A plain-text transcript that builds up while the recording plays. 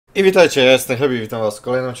I witajcie, ja jestem Hebi, witam was w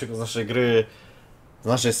kolejnym odcinku z naszej gry, z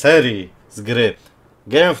naszej serii z gry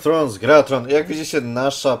Game of Thrones, Gra Tron. Jak widzicie,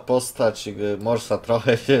 nasza postać Morsa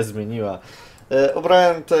trochę się zmieniła.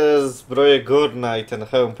 Obrałem te zbroje górna i ten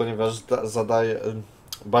hełm, ponieważ zadaje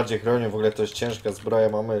bardziej chronię, w ogóle to jest ciężka zbroja,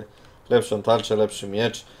 mamy lepszą tarczę, lepszy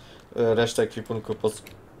miecz. Resztę ekwipunku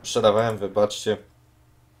sprzedawałem, wybaczcie.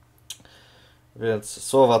 Więc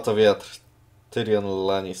słowa to wiatr. Tyrion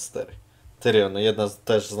Lannister. Tyrion, jedna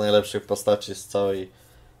też z najlepszych postaci z całej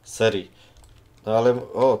serii. No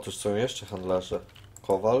ale... O, tu są jeszcze handlarze.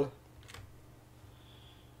 Kowal.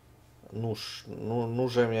 Nóż.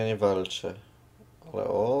 Nóżem ja nie walczę. Ale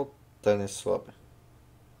o, ten jest słaby.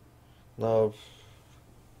 No...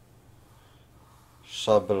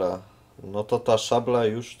 Szabla. No to ta szabla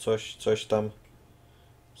już coś tam...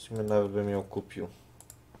 W sumie nawet bym ją kupił.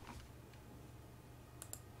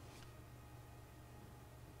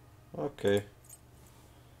 Okej.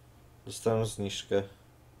 Dostałem zniżkę.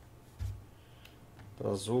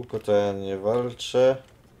 To z łuku to ja nie walczę.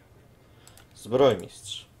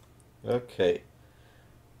 Zbrojmistrz. Okej.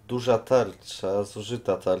 Duża tarcza,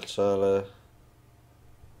 zużyta tarcza, ale...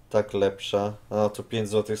 Tak lepsza. A, tu 5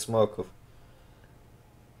 złotych smoków.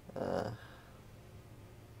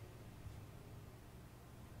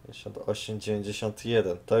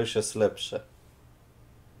 58,91. To już jest lepsze.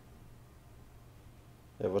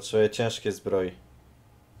 Ja potrzebuję ciężkiej zbroi.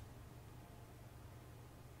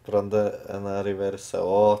 Brandena Riversa.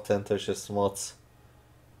 O, ten to już jest moc.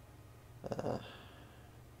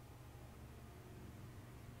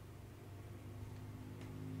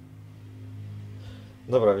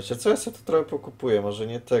 Dobra, wiecie co? Ja sobie to trochę pokupuję. Może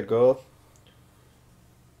nie tego.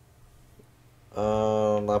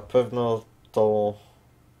 Na pewno tą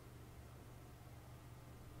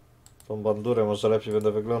bandurę może lepiej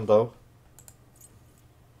będę wyglądał.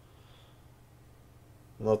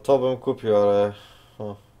 No to bym kupił, ale...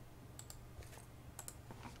 O.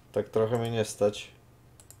 Tak trochę mnie nie stać.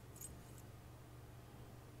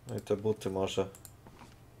 No i te buty może.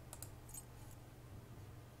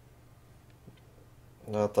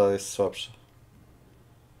 No ta jest słabsza.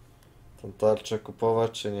 Tą tarczę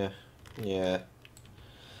kupować czy nie? Nie.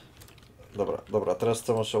 Dobra, teraz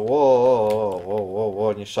to muszę...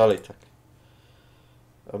 Ło, nie szalej tak.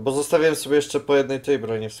 Bo zostawiłem sobie jeszcze po jednej tej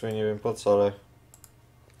broni, w sumie nie wiem po co, ale...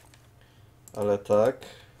 Ale tak.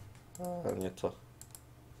 A nie to.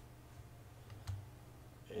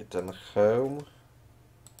 I ten hełm.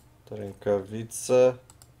 Te rękawice.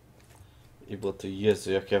 I buty.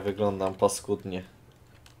 Jezu, jak ja wyglądam paskudnie.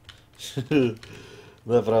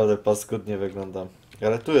 Naprawdę paskudnie wyglądam.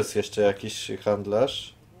 Ale tu jest jeszcze jakiś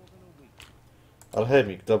handlarz.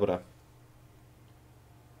 Alchemik, dobra.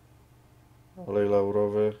 Olej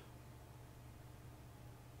laurowy.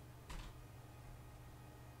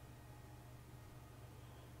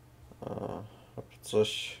 A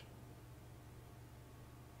coś...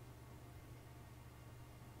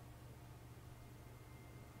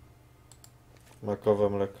 Makowe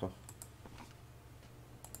mleko.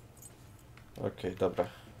 Okej, dobra.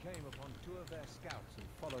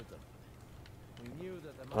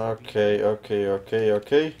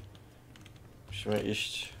 Okej. Musimy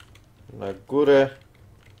iść na górę.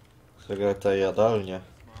 Zagrata jadalnia.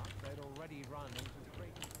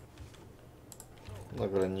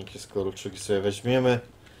 Nagolenniki z kolczugi sobie weźmiemy.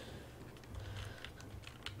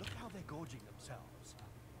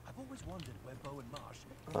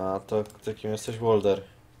 A to ty kim jesteś, Walder?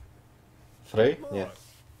 Frey? Nie.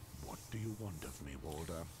 What do you want of me,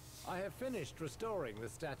 Walder? I have finished restoring the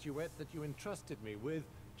statuette that you entrusted me with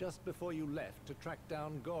just before you left to track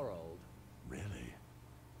down Gorold. Really?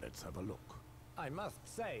 Let's have a look. I must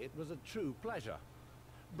say it was a true pleasure.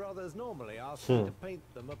 Brothers normally ask me to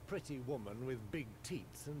paint them a pretty woman with big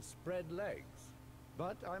teats and spread legs.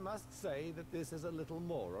 But I must say that this is a little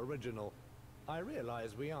more original. I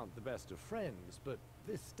realize we aren't the best of friends, but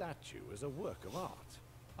this statue is a work of art.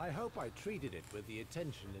 I hope I treated it with the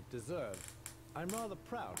attention it deserved. I'm rather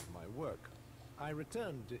proud of my work. I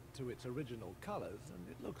returned it to its original colors, and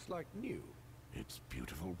it looks like new. It's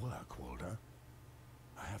beautiful work, Walder.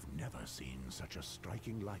 I have never seen such a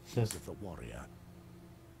striking likeness of the warrior.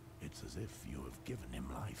 It's as if you have given him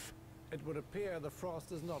life. It would appear the frost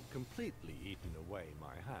has not completely eaten away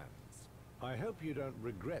my hands. I hope you don't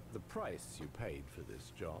regret the price you paid for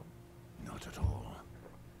this job. Not at all.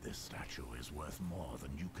 This statue is worth more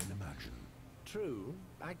than you can imagine. True.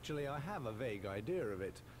 Actually, I have a vague idea of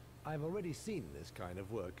it. I've already seen this kind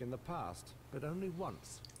of work in the past, but only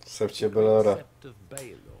once. Sepcie The Great Belora. Sept of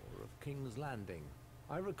Baelor of King's Landing.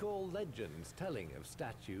 I recall legends telling of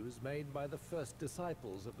statues made by the first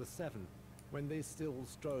disciples of the Seven. when they still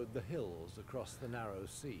strode the hills across the narrow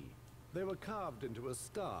sea. They were carved into a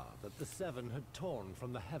star that the Seven had torn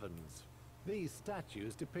from the heavens. These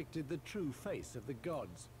statues depicted the true face of the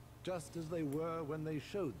gods, just as they were when they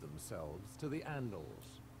showed themselves to the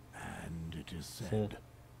Andals. And it is said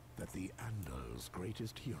that the Andals'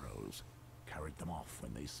 greatest heroes carried them off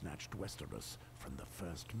when they snatched Westeros from the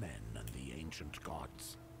first men and the ancient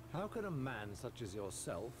gods. How could a man such as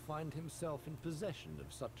yourself find himself in possession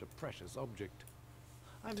of such a precious object?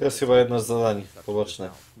 To jest chyba jedno z zadań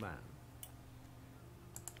pobocznych.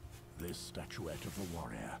 This statuette of the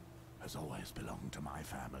warrior has always belonged to my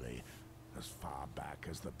family, as far back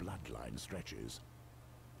as the bloodline stretches.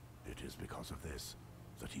 It is because of this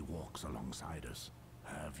that he walks alongside us.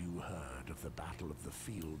 Have you heard of the Battle of the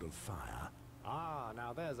Field of Fire? Ah,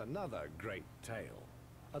 now there's another great tale.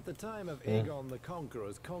 At the time of Aegon the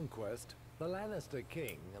Conqueror's conquest, the Lannister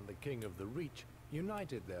king and the king of the Reach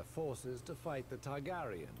united their forces to fight the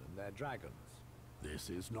Targaryen and their dragons. This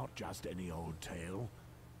is not just any old tale.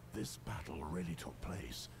 This battle really took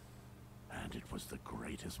place, and it was the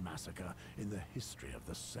greatest massacre in the history of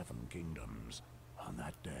the Seven Kingdoms. On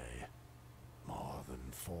that day, more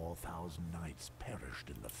than 4,000 knights perished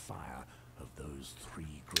in the fire of those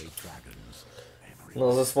three great dragons.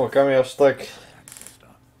 No, ze smokami aż tak.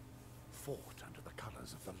 Fought under the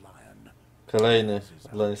colors of the lion. Kolejny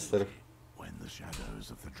Lannister. When the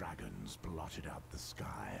shadows of the dragons blotted out the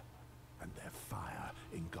sky, and their fire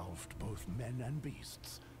engulfed both men and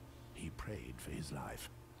beasts, he prayed for his life,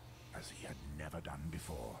 as he had never done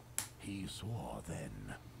before. He swore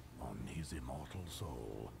then, on his immortal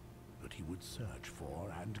soul, that he would search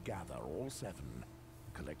for and gather all seven,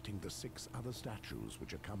 collecting the 6 other statues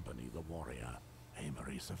which accompany the warrior.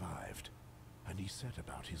 Amory survived, and he set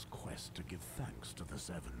about his quest to give thanks to the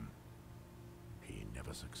seven. He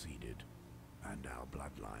never succeeded, and our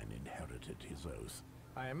bloodline inherited his oath.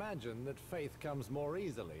 I imagine that faith comes more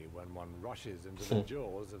easily when one rushes into the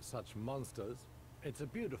jaws of such monsters. It's a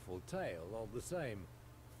beautiful tale all the same.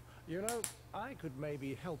 You know, I could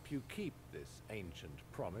maybe help you keep this ancient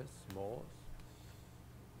promise, Morse.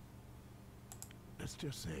 Let's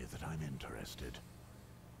just say that I'm interested.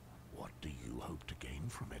 What do you hope to gain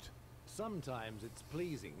from it? Sometimes it's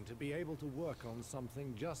pleasing to be able to work on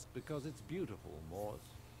something just because it's beautiful,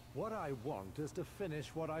 Morse. What I want is to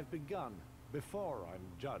finish what I've begun, before I'm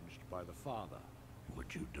judged by the Father.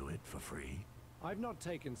 Would you do it for free? I've not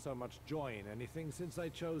taken so much joy in anything since I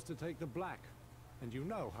chose to take the black, and you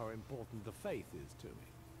know how important the faith is to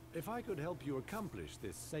me. If I could help you accomplish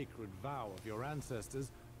this sacred vow of your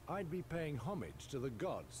ancestors, I'd be paying homage to the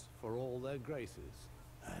gods for all their graces.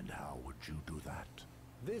 And how would you do that?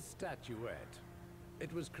 This statuette,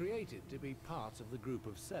 it was created to be part of the group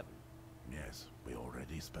of 7. Yes, we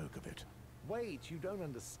already spoke of it. Wait, you don't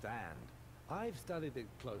understand. I've studied it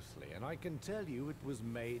closely, and I can tell you it was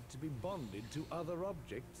made to be bonded to other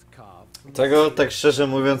objects carved from Tego tak szczerze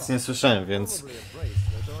mówiąc nie słyszałem, więc... probably a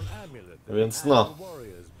bracelet or an amulet that Więc the no.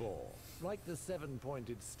 warriors bore, like the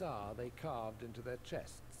 7-pointed star they carved into their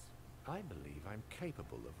chests. I believe I'm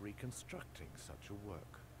capable of reconstructing such a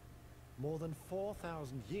work. More than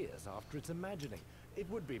 4,000 years after its imagining, it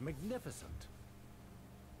would be magnificent.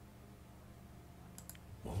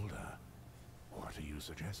 Walder, what are you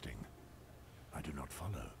suggesting? I do not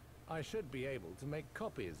follow. I should be able to make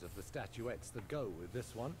copies of the statuettes that go with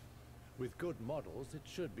this one. With good models, it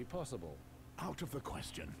should be possible. Out of the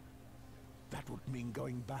question. That would mean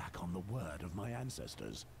going back on the word of my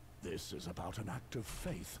ancestors. This is about an act of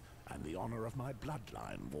faith and the honor of my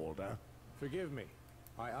bloodline, Walder. Forgive me.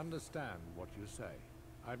 I understand what you say.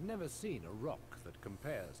 I've never seen a rock that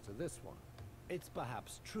compares to this one. It's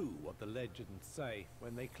perhaps true what the legends say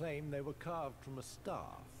when they claim they were carved from a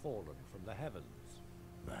star fallen from the heavens.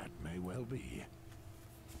 That may well be.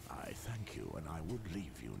 I thank you, and I would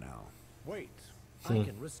leave you now. Wait, I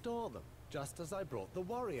can restore them, just as I brought the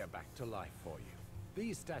warrior back to life for you.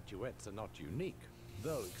 These statuettes are not unique,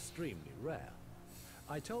 though extremely rare.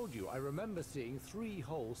 I told you I remember seeing 3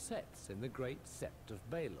 whole sets in the Great Sept of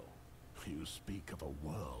Baelor. You speak of a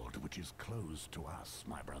world which is closed to us,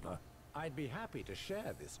 my brother. I'd be happy to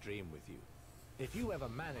share this dream with you. If you ever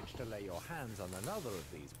manage to lay your hands on another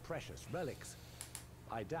of these precious relics,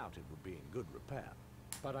 I doubt it would be in good repair.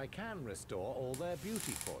 But I can restore all their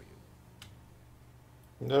beauty for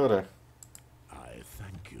you. Dobra. I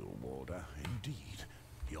thank you, Walder. Indeed,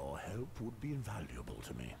 your help would be invaluable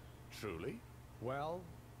to me. Truly? Well,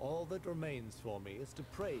 all that remains for me is to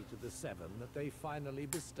pray to the 7 that they finally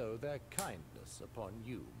bestow their kindness upon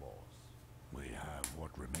you, Morse. We have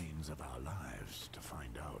what remains of our lives to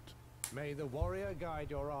find out. May the warrior guide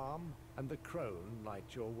your arm and the crone light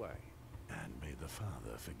your way. And may the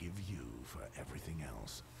Father forgive you for everything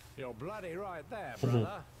else. You're bloody right there,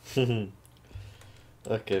 brother.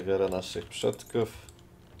 Okej, wiara naszych przodków.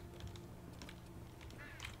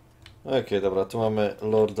 Okej, dobra, tu mamy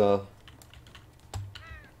Lorda.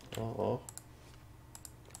 O.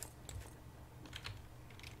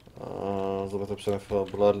 Zobaczmy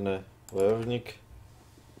fabularny wojownik.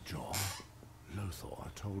 John,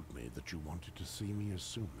 Lothar told me that you wanted to see me as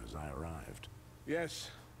soon as I arrived.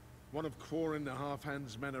 Yes, one of Quarren the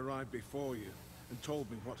Half-Hand's men arrived before you and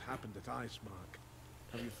told me what happened at Icemark.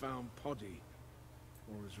 Have you found Poddy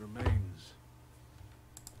or his remains?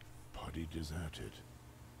 Poddy deserted.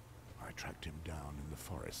 I tracked him down in the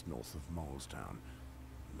forest north of Molestown.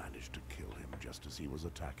 Managed to kill him just as he was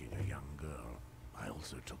attacking a young girl. I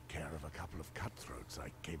also took care of a couple of cutthroats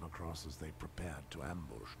I came across as they prepared to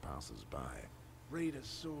ambush passers-by. Raiders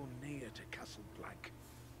so near to Castle Black.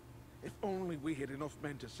 If only we had enough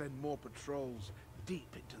men to send more patrols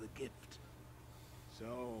deep into the gift.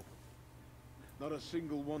 So, not a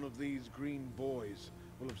single one of these green boys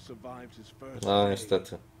will have survived his first No, day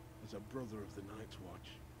niestety. as a brother of the Night's Watch.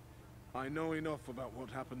 I know enough about what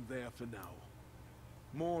happened there for now.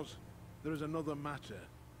 Moors, there is another matter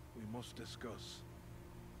we must discuss.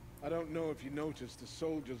 I don't know if you noticed the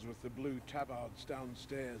soldiers with the blue tabards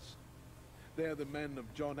downstairs. They're the men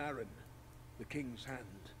of John Arryn, the King's Hand.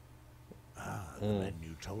 Ah, the men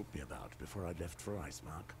you told me about before I left for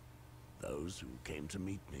Icemark. Those who came to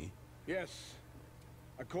meet me. Yes.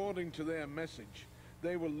 According to their message,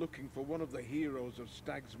 they were looking for one of the heroes of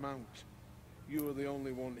Stag's Mount. You are the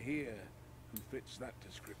only one here who fits that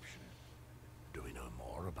description. Do we know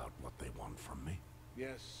more about what they want from me?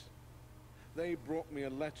 Yes. They brought me a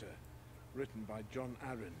letter written by John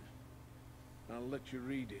Arryn. I'll let you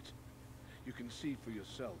read it. You can see for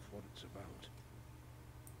yourself what it's about.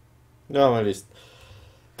 Mamy list.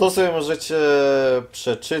 To sobie możecie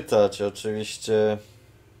przeczytać, oczywiście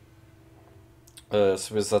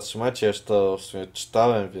sobie zatrzymacie, już to w sumie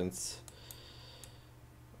czytałem, więc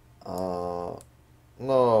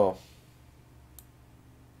no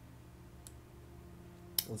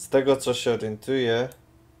z tego co się orientuję,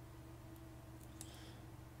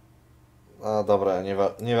 dobra,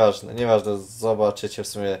 nieważne, zobaczycie w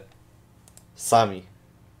sumie sami.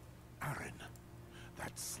 Arryn,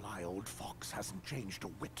 that sly old fox hasn't changed a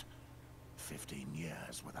whit. 15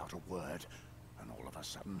 years without a word, and all of a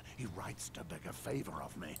sudden he writes to beg a favor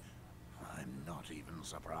of me. I'm not even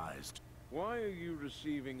surprised. Why are you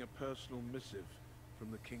receiving a personal missive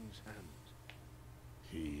from the King's Hand?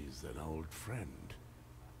 He's an old friend.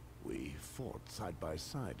 We fought side by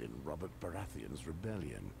side in Robert Baratheon's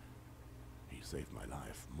rebellion. He saved my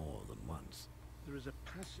life more than once. There is a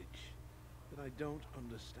passage that I don't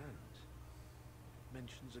understand. It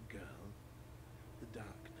mentions a girl, the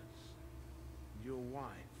darkness, and your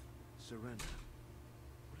wife, Serena.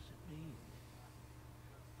 What does it mean?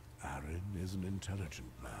 Arryn is an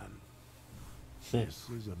intelligent man. This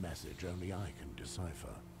is a message only I can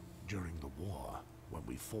decipher. During the war, when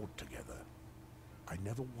we fought together, I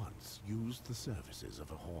never once used the services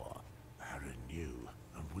of a whore. Arryn knew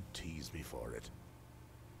and would tease me for it.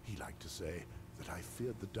 He liked to say that I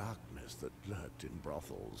feared the darkness that lurked in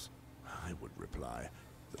brothels. I would reply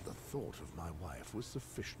that the thought of my wife was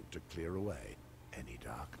sufficient to clear away any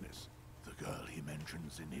darkness. The girl he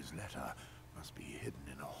mentions in his letter must be hidden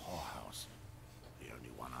in a whorehouse. The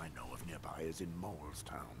only one I know of nearby is in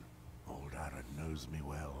Molestown. Old Arryn knows me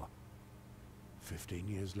well. 15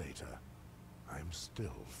 years later, I'm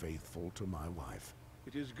still faithful to my wife.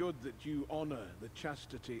 It is good that you honor the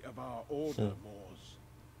chastity of our order, Moors.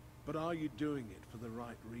 But are you doing it for the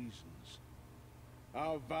right reasons?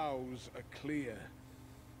 Our vows are clear.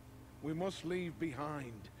 We must leave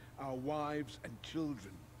behind our wives and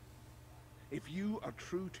children. If you are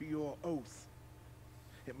true to your oath,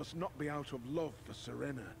 it must not be out of love for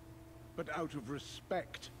Serena, but out of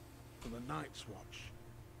respect for the Night's Watch.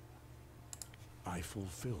 I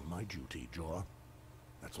fulfill my duty, Jor.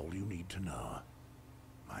 That's all you need to know.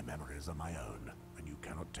 My memories are my own, and you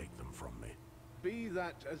cannot take them from me. Be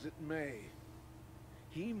that as it may,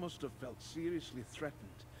 he must have felt seriously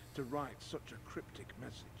threatened to write such a cryptic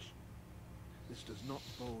message. This does not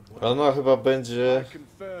bode well. Ona chyba będzie... I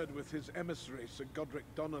conferred with his emissary, Sir Godric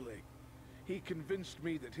Donnelly. He convinced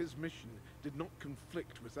me that his mission did not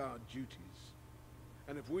conflict with our duties.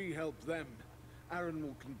 And if we help them, Arryn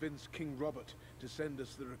will convince King Robert to send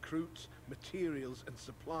us the recruits, materials, and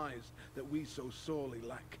supplies that we so sorely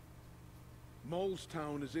lack.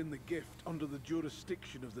 Molestown is in the gift under the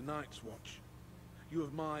jurisdiction of the Night's Watch. You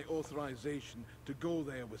have my authorization to go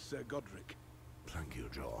there with Sir Godric. Thank you,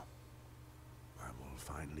 Jor. I will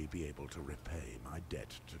finally be able to repay my debt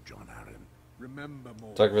to John Arryn. Remember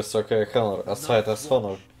more. Tak wysoki jak honor, a słuchaj, to jest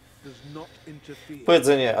honor. Does not interfere.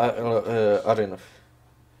 Powiedzenie Arrynów.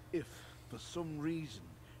 If, for some reason,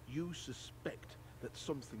 you suspect that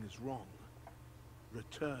something is wrong,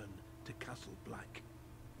 return to Castle Black.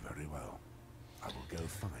 Very well. I will go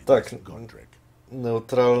find Tak, this Godric.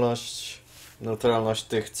 neutralność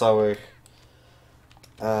tych całych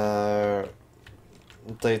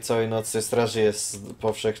tej całej nocnej straży jest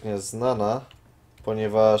powszechnie znana,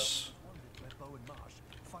 ponieważ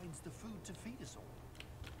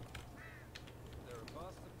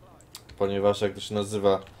jak to się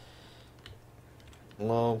nazywa,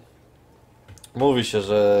 no mówi się,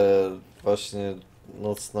 że właśnie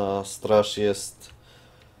nocna straż jest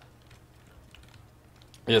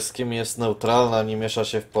kim jest neutralna, nie miesza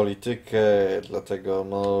się w politykę, dlatego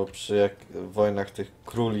no przy wojnach tych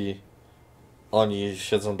króli oni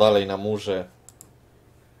siedzą dalej na murze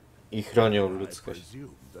i chronią ludzkość. I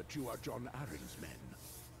presume that you are John Arryn's men.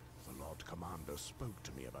 The Lord Commander spoke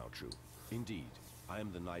to me about you. Indeed, I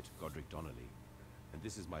am the knight Godric Donnelly, and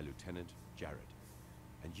this is my lieutenant, Jared.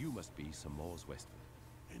 And you must be Sir Mors Westford.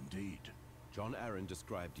 Indeed. John Arryn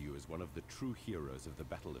described you as one of the true heroes of the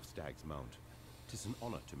Battle of Stag's Mount. 'Tis an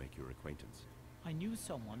honor to make your acquaintance. I knew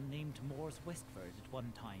someone named Mors Westford at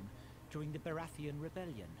one time, during the Baratheon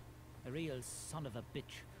Rebellion. A real son of a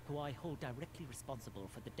bitch, who I hold directly responsible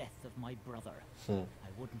for the death of my brother.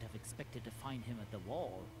 I wouldn't have expected to find him at the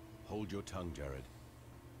wall. Hold your tongue, Jared.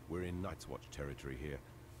 We're in Night's Watch territory here.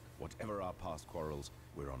 Whatever our past quarrels,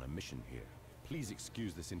 we're on a mission here. Please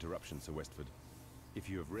excuse this interruption, Sir Westford. If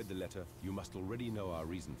you have read the letter, you must already know our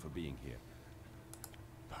reason for being here.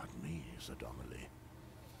 Pardon me, Sir Donnelly.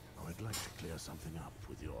 Oh, I'd like to clear something up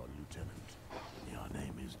with your lieutenant. Your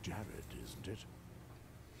name is Jared, isn't it?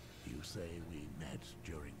 You say we met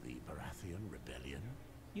during the Baratheon Rebellion?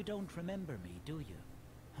 You don't remember me, do you?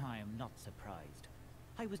 I am not surprised.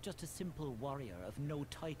 I was just a simple warrior of no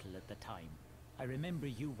title at the time. I remember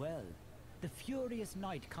you well. The furious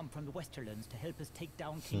knight come from the Westerlands to help us take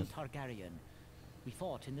down King Targaryen. We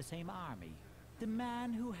fought in the same army. The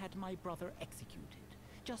man who had my brother executed,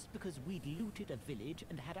 just because we'd looted a village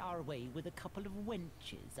and had our way with a couple of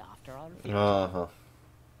wenches after our victory.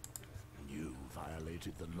 You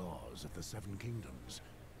violated the laws of the Seven Kingdoms,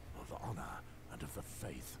 of honor and of the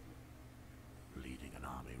faith. Leading an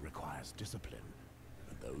army requires discipline,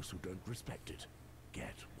 and those who don't respect it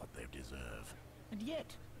get what they deserve. And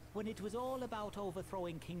yet, when it was all about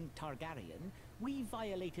overthrowing King Targaryen, we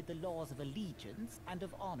violated the laws of allegiance and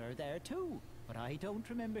of honor there too. But I don't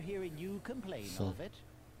remember hearing you complain of it.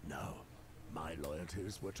 No, my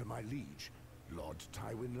loyalties were to my liege, Lord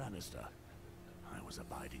Tywin Lannister. I was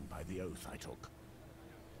abiding by the oath I took.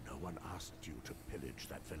 No one asked you to pillage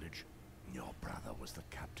that village. Your brother was the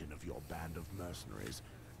captain of your band of mercenaries,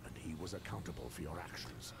 and he was accountable for your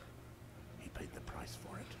actions. He paid the price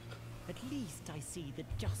for it. At least I see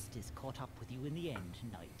that justice caught up with you in the end,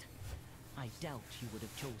 knight. I doubt you would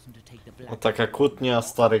have chosen to take the black. Taka kłótnia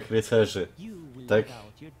starych rycerzy. You will Tak? live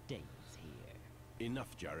out your days here.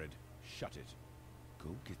 Enough, Jared. Shut it.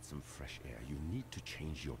 Go get some fresh air. You need to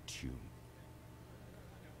change your tune.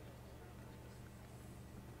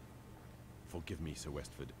 Forgive me, Sir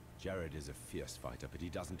Westford. Jared is a fierce fighter, but he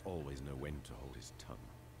doesn't always know when to hold his tongue.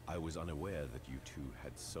 I was unaware that you two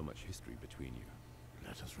had so much history between you.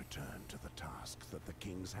 Let us return to the task that the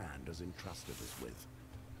King's Hand has entrusted us with.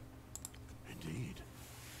 Indeed.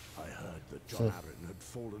 I heard that John Arryn had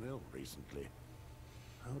fallen ill recently.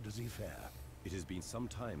 How does he fare? It has been some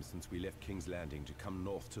time since we left King's Landing to come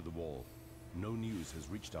north to the Wall. No news has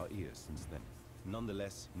reached our ears since then.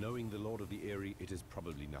 Nonetheless, knowing the Lord of the Eyrie, it is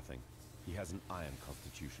probably nothing. He has an iron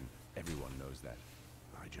constitution. Everyone knows that.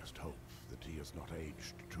 I just hope that he has not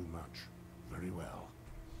aged too much. Very well.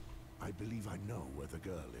 I believe I know where the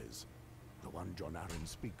girl is. The one John Arryn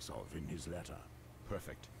speaks of in his letter.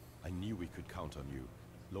 Perfect. I knew we could count on you.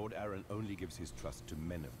 Lord Arryn only gives his trust to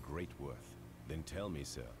men of great worth. Then tell me,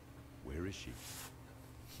 sir, where is she?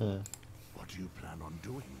 What do you plan on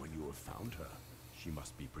doing when you have found her? She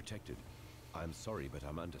must be protected. I'm sorry, but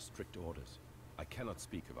I'm under strict orders. I cannot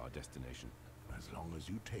speak of our destination. As long as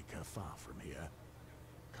you take her far from here,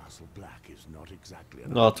 Castle Black is not exactly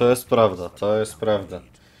an No, to jest prawda, to jest prawda.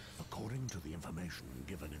 According to the information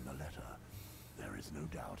given in the letter, there is no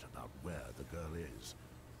doubt about where the girl is.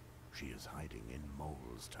 She is hiding in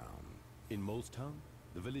Molestown. In Molestown?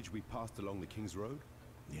 The village we passed along the King's Road?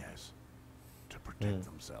 Yes. To protect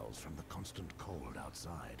themselves from the constant cold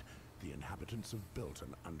outside, the inhabitants have built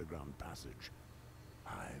an underground passage.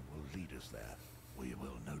 I will lead us there. We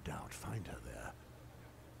will no doubt find her there.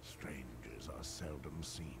 Strangers are seldom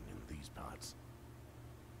seen in these parts.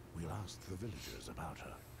 We'll ask the villagers about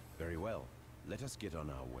her. Very well. Let us get on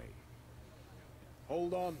our way.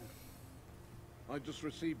 Hold on. I just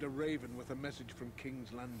received a raven with a message from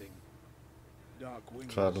King's Landing. Dark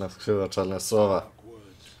wings. Czarne skrzydła, czarne słowa. Dark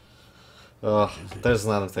words. O, też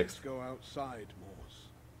znany tekst. Let's go outside, Morse.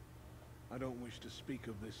 I don't wish to speak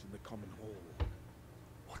of this in the common hall.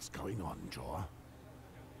 What's going on, Jor?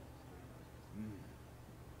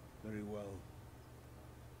 Very well.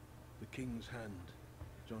 The King's hand,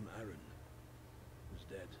 John Arryn, was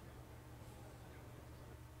dead.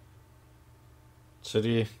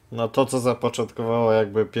 Czyli no to, co zapoczątkowało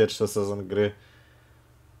jakby pierwszy sezon gry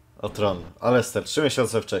o Tron. Alester, 3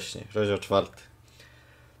 miesiące wcześniej, rozdział 4.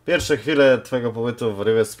 Pierwsze chwile twojego pobytu w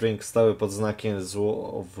River Spring stały pod znakiem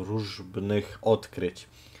złowróżbnych odkryć.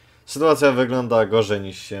 Sytuacja wygląda gorzej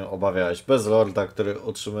niż się obawiałeś. Bez lorda, który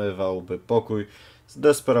utrzymywałby pokój,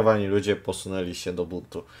 zdesperowani ludzie posunęli się do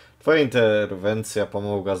buntu. Twoja interwencja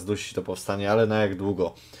pomogła zdusić to powstanie, ale na jak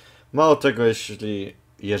długo? Mało tego,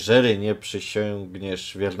 jeżeli nie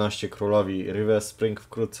przysięgniesz wierności królowi, River Spring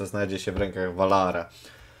wkrótce znajdzie się w rękach Valara,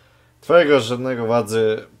 twojego żadnego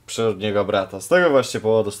władzy przyrodniego brata. Z tego właśnie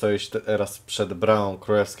powodu stoisz teraz przed bramą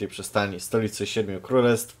Królewskiej Przystani, stolicy 7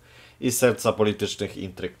 królestw i serca politycznych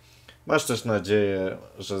intryg. Masz też nadzieję,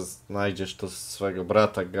 że znajdziesz tu swojego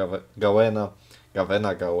brata Gawena,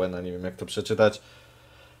 nie wiem jak to przeczytać,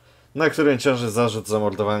 na którym ciąży zarzut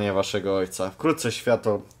zamordowania waszego ojca. Wkrótce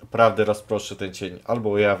światło prawdy rozproszy ten cień, albo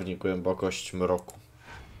ujawni głębokość mroku.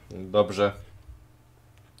 Dobrze.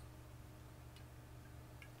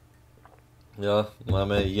 Ja,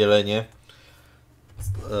 mamy jelenie.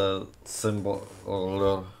 Symbol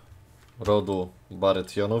rodu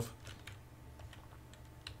Barytionów.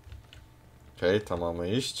 Okej, tam mamy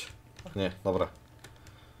iść. Nie, dobra.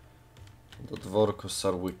 Do dworku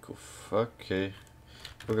Sarwików. Okej.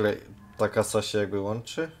 W ogóle ta kasa się jakby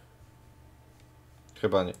łączy?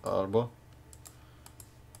 Chyba nie. Albo?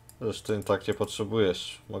 Zresztą tak nie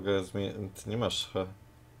potrzebujesz. Mogę zmienić. Ty nie masz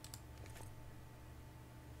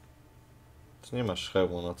Ty nie masz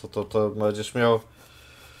hełmu, no to będziesz miał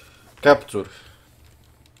kaptur.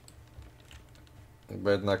 Bo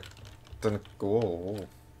jednak ten...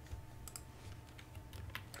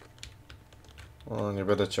 O, nie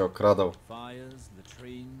będę cię okradał. Fires,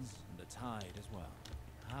 latrines, and the tide as well.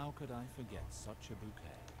 How could I forget such a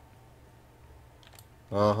bouquet?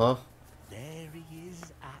 Aha. There he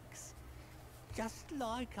is, Axe. Just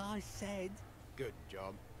like I said. Good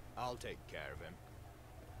job. I'll take care of him.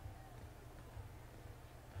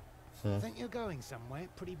 Think you're going somewhere,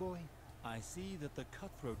 pretty boy? I see that the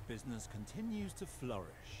cutthroat business continues to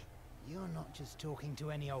flourish. You're not just talking to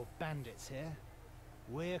any old bandits here.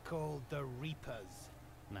 We're called the Reapers.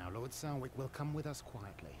 Now, Lord Sarwick will come with us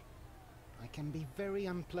quietly. I can be very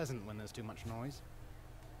unpleasant when there's too much noise.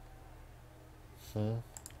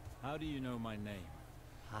 How do you know my name?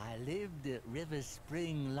 I lived at River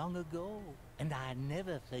Spring long ago, and I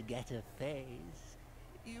never forget a face.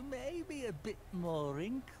 You may be a bit more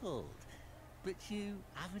wrinkled, but you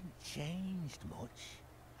haven't changed much.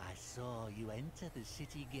 I saw you enter the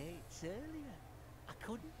city gates earlier. I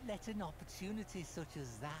couldn't let an opportunity such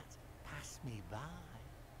as that pass me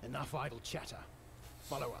by. Enough idle chatter.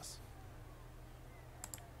 Follow us.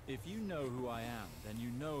 If you know who I am, then you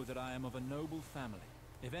know that I am of a noble family.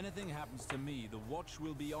 If anything happens to me, the watch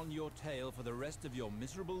will be on your tail for the rest of your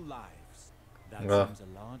miserable lives. That seems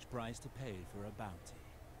a large price to pay for a bounty.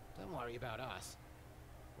 Don't worry about us.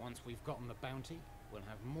 Once we've gotten the bounty, we'll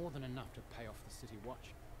have more than enough to pay off the city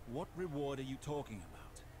watch. What reward are you talking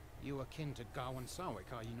about? You are kin to Gawain Sarwick,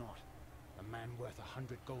 are you not? A man worth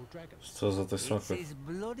 100 gold dragons. Co za te It's smoky? his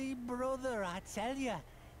bloody brother, I tell you.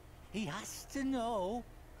 He has to know.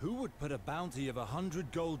 Who would put a bounty of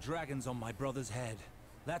 100 gold dragons on my brother's head?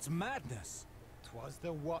 That's madness! 'Twas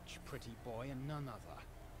the watch, pretty boy, and none other.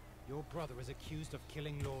 Your brother is accused of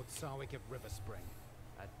killing Lord Sarwick of River Spring.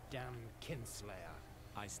 A damned kinslayer.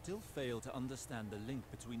 I still fail to understand the link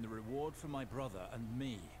between the reward for my brother and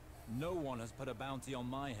me. No one has put a bounty on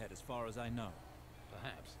my head as far as I know.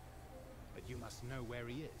 Perhaps. But you must know where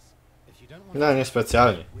he is. If you don't want No, nie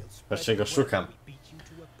specjalnie. we'll spread Właśnie go the word szukam. that we beat you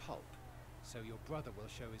to a pulp. So your brother will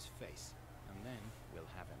show his face, and then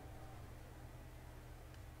we'll have him.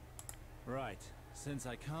 Right. Since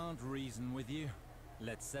I can't reason with you,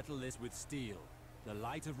 let's settle this with steel. The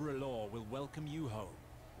light of R'hllor will welcome you home.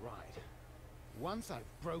 Right. Once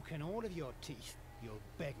I've broken all of your teeth, you'll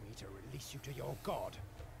beg me to release you to your god.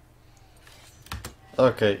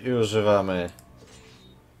 Okej, i używamy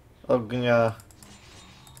ognia.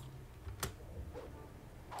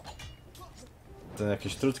 ten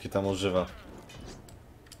jakieś trutki tam używa.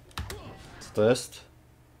 Co to jest?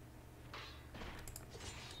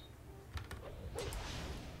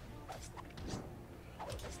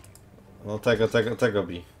 No tego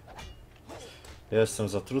bij. Jestem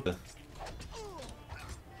zatruty.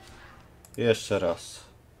 Jeszcze raz.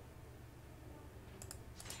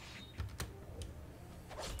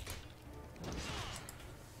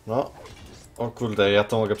 No. O kurde, ja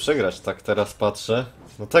to mogę przegrać, tak teraz patrzę.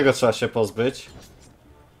 No tego trzeba się pozbyć.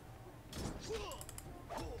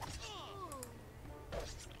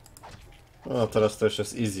 No teraz to już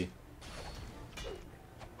jest easy.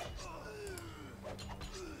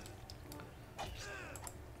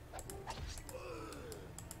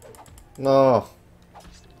 No.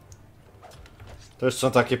 To jeszcze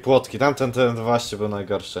są takie płotki. Ten właśnie był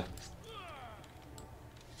najgorszy.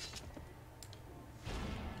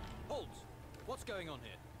 Halt! What's going on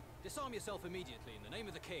here? Disarm yourself immediately in the name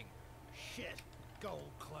of the king. Shit!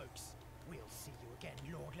 Gold cloaks. We'll see you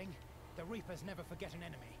again, lordling. The Reapers never forget an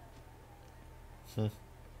enemy.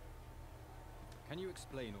 Can you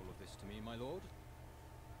explain all of this to me, my lord?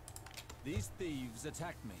 These thieves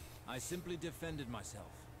attacked me. I simply defended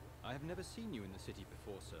myself. I have never seen you in the city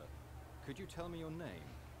before, sir. Could you tell me your name?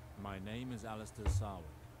 My name is Alistair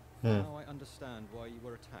Sarwick. Now I understand why you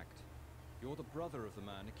were attacked. You're the brother of the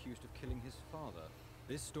man accused of killing his father.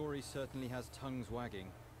 This story certainly has tongues wagging.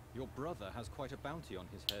 Your brother has quite a bounty on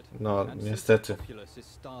his head. No, and niestety. since the populace is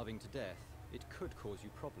starving to death, it could cause you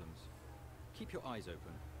problems. Keep your eyes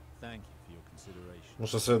open. Thank you for your consideration.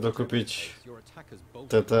 Muszę sobie dokupić Your attackers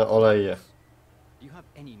bolted te oleje. Do you have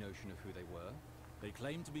any notion of who they were? They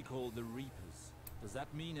claim to be called the Reapers. Does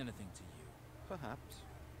that mean anything to you? Perhaps.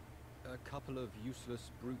 A couple of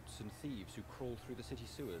useless brutes and thieves who crawl through the city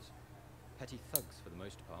sewers. Petty thugs for the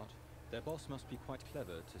most part. Their boss must be quite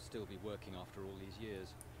clever to still be working after all these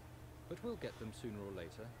years. But we'll get them sooner or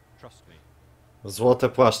later. Trust me. Złote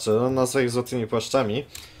płaszcze. No, nazwę ich złotymi płaszczami.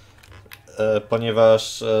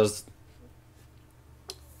 Ponieważ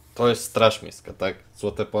to jest straż miejska, tak?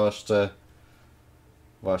 Złote płaszcze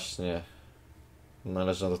właśnie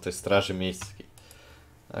należą do tej straży miejskiej.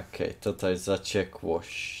 Okej, tutaj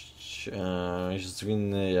zaciekłość.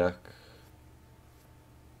 Zwinny jak...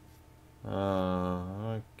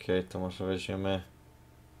 Okej, to może weźmiemy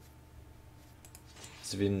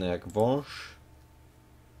zwinny jak wąż.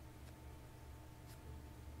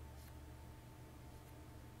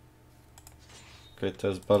 Okej, to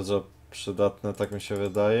jest bardzo przydatne, tak mi się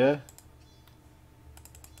wydaje.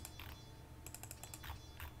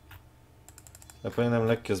 Ja powinienem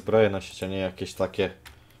lekkie zbroje nosić, a nie jakieś takie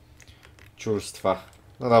ciulstwa.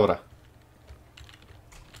 No dobra.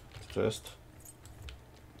 Co to jest?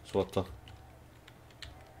 Złoto.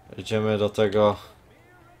 Idziemy do tego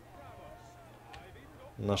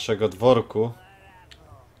naszego dworku.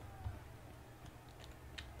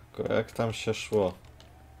 Tylko jak tam się szło?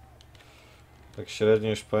 Tak średnio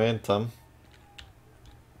już pamiętam.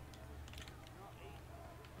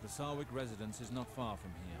 The Sarwick residence is not far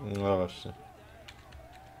from here. No właśnie.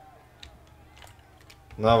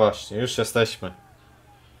 No właśnie, już jesteśmy.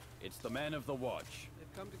 It's the men of the watch.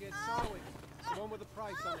 They've come to get Sarwick, the one with the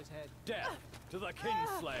price on his head. Death to the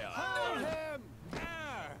Kinslayer! him!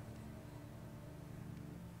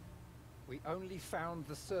 We only found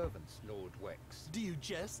the servants, Lord Wex. Do you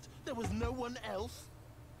jest? There was no one else?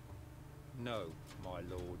 No, my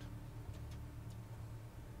lord.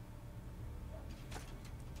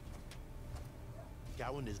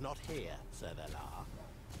 Gawain is not here, Sir Velar.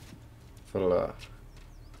 Fala.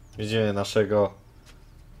 Widzimy naszego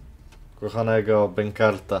kochanego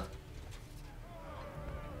Benkarta.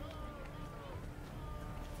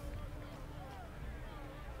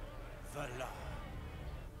 Velar.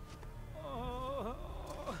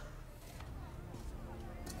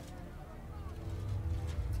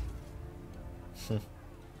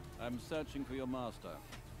 I'm searching for your master,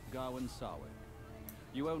 Gawain Sarwick.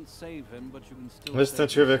 You won't save him, but you can still Weź save ten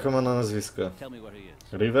człowiek, yourself. jaką ma na nazwisko. Tell me where he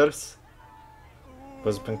is. Rivers?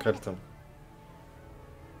 Bez Benkartem.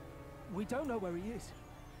 We don't know where he is.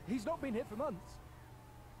 He's not been here for months.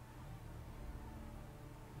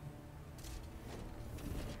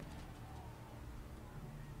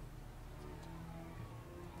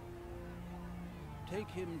 Take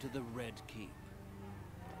him to the Red Keep.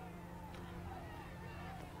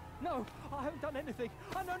 No, I haven't done anything.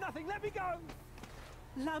 I know nothing. Let me go.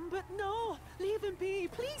 Lambert, no! Leave him be,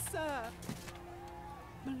 please, sir!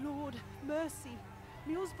 My lord, mercy.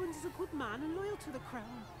 My husband is a good man and loyal to the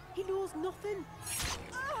crown. He knows nothing.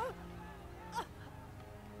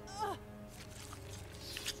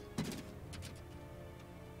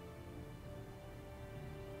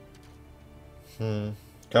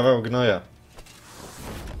 Kawał gnoja.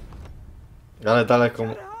 Ale daleko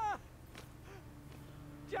mu...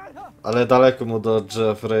 Ale daleko mu do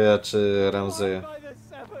Jeffreya czy Ramseya.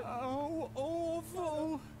 Oh,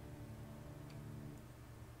 awful!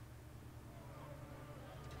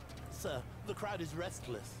 Sir, the crowd is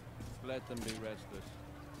restless. Let them be restless.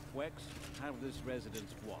 Wex, have this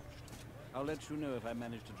residence watched. I'll let you know if I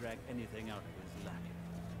manage to drag anything out of his lackey.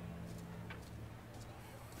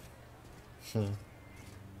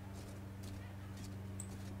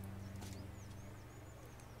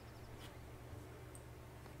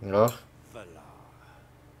 No.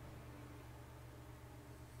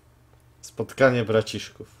 Spotkanie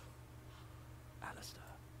braciszków. Alistair.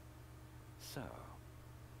 So,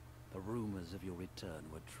 the rumors of your return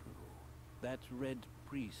were true. That red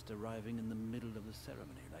priest arriving in the middle of the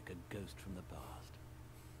ceremony like a ghost from the past.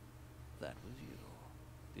 That was you.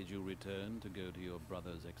 Did you return to go to your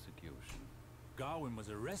brother's execution? Gawain was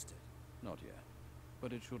arrested? Not yet,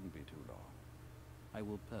 but it shouldn't be too long. I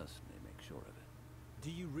will personally make sure of it. Do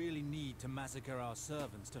you really need to massacre our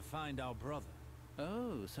servants to find our brother?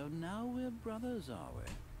 Oh, so now we're brothers, are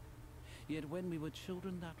we? Yet when we were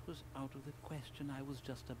children, that was out of the question. I was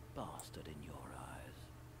just a bastard in your eyes.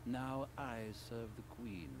 Now I serve the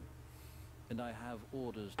Queen, and I have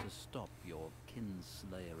orders to stop your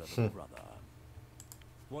kinslayer of a brother.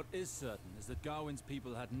 What is certain is that Gawain's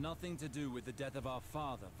people had nothing to do with the death of our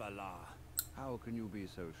father, Valar. How can you be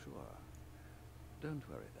so sure? Don't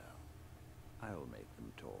worry, though. I'll make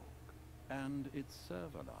them talk. And it's Sir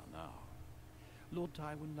Valar now. Lord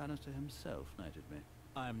Tywin Lannister himself knighted me.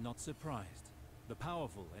 I am not surprised. The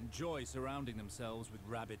powerful enjoy surrounding themselves with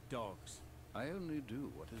rabid dogs. I only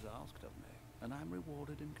do what is asked of me, and I'm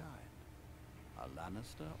rewarded in kind. A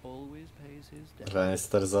Lannister always pays his debt.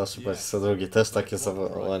 Lannister zawsze płaci co drugi, też takie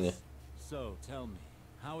zawołanie. So, tell me,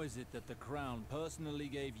 how is it that the Crown personally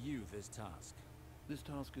gave you this task? This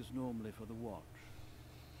task is normally for the Watch,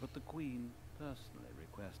 but the Queen personally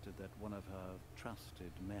requested that one of her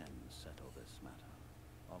trusted men settle this matter.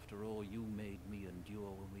 After all, you made me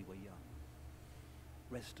endure when we were young.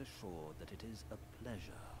 Rest assured that it is a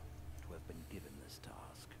pleasure to have been given this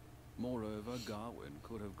task. Moreover, Gawain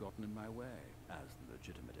could have gotten in my way as the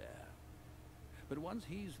legitimate heir. But once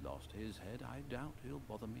he's lost his head, I doubt he'll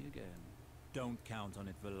bother me again. Don't count on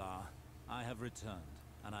it, Valar. I have returned,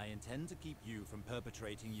 and I intend to keep you from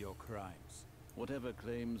perpetrating your crimes. Whatever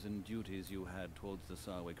claims and duties you had towards the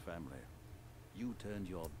Sarwick family, you turned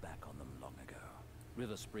your back on them long ago.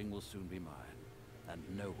 River Spring will soon be mine, and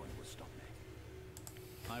no one will stop me.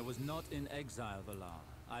 I was not in exile, Valar.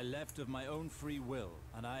 I left of my own free will,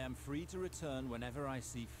 and I am free to return whenever I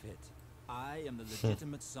see fit. I am the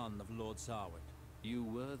legitimate son of Lord Sarwick. You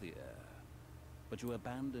were the heir, but you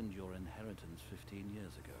abandoned your inheritance 15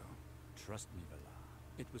 years ago. Trust me,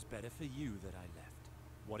 Valar. It was better for you that I left.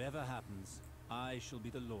 Whatever happens, I shall be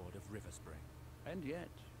the Lord of River Spring. And yet,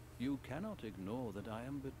 you cannot ignore that I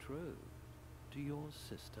am betrothed to your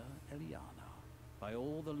sister, Eliana. By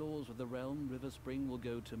all the laws of the realm, River Spring will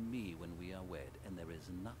go to me when we are wed, and there is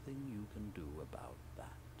nothing you can do about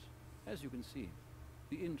that. As you can see,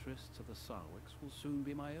 the interests of the Sarwicks will soon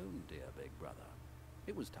be my own, dear big brother.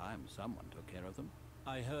 It was time someone took care of them.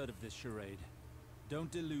 I heard of this charade.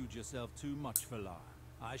 Don't delude yourself too much, Valar.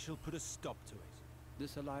 I shall put a stop to it.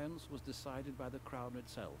 This alliance was decided by the Crown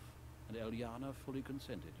itself, and Eliana fully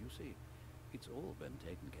consented, you see. It's all been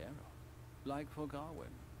taken care of. Like for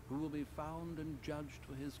Gawain, who will be found and judged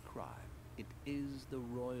for his crime. It is the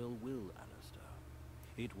royal will, Alistair.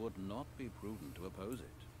 It would not be prudent to oppose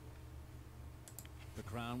it. The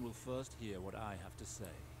Crown will first hear what I have to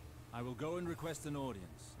say. I will go and request an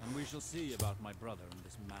audience, and we shall see about my brother and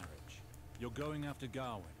this marriage. You're going after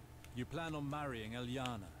Gawain. You plan on marrying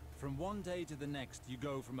Eliana. From one day to the next, you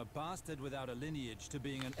go from a bastard without a lineage to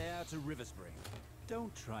being an heir to River Spring.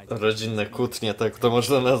 Don't try to... Rodzinne kłótnie, tak to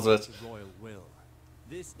można nazwać. Royal will.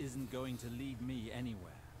 This isn't going to lead me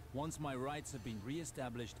anywhere. Once my rights have been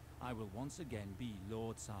re-established, I will once again be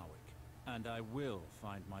Lord Sarwick. And I will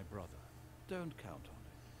find my brother. Don't count on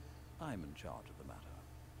it. I'm in charge of the matter.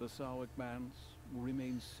 The Sarwick manse will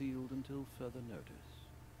remain sealed until further notice.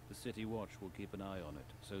 The City Watch will keep an eye on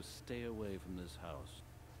it, so stay away from this house.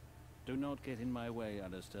 Do not get in my way,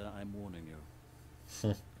 Alistair. I'm warning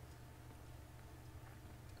you.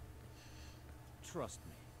 Trust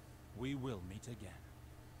me. We will meet again.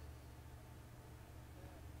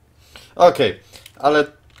 Okej,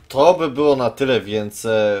 ale to by było na tyle, więc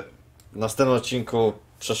w następnym odcinku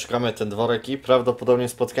przeszukamy ten dworek i prawdopodobnie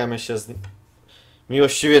spotkamy się z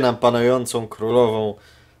miłościwie nam panującą królową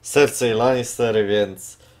Cersei Lannister,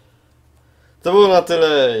 więc To było na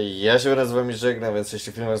tyle. Ja się będę z wami żegnam, więc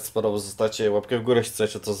jeśli film wam się spodobał, zostawcie łapkę w górę, jeśli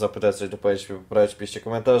chcecie coś zapytać, coś dopowiedzieć, poprawić, piszcie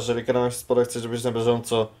komentarz. Jeżeli kanał się spodobał, chcecie być na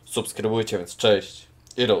bieżąco, subskrybujcie, więc cześć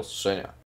i do usłyszenia.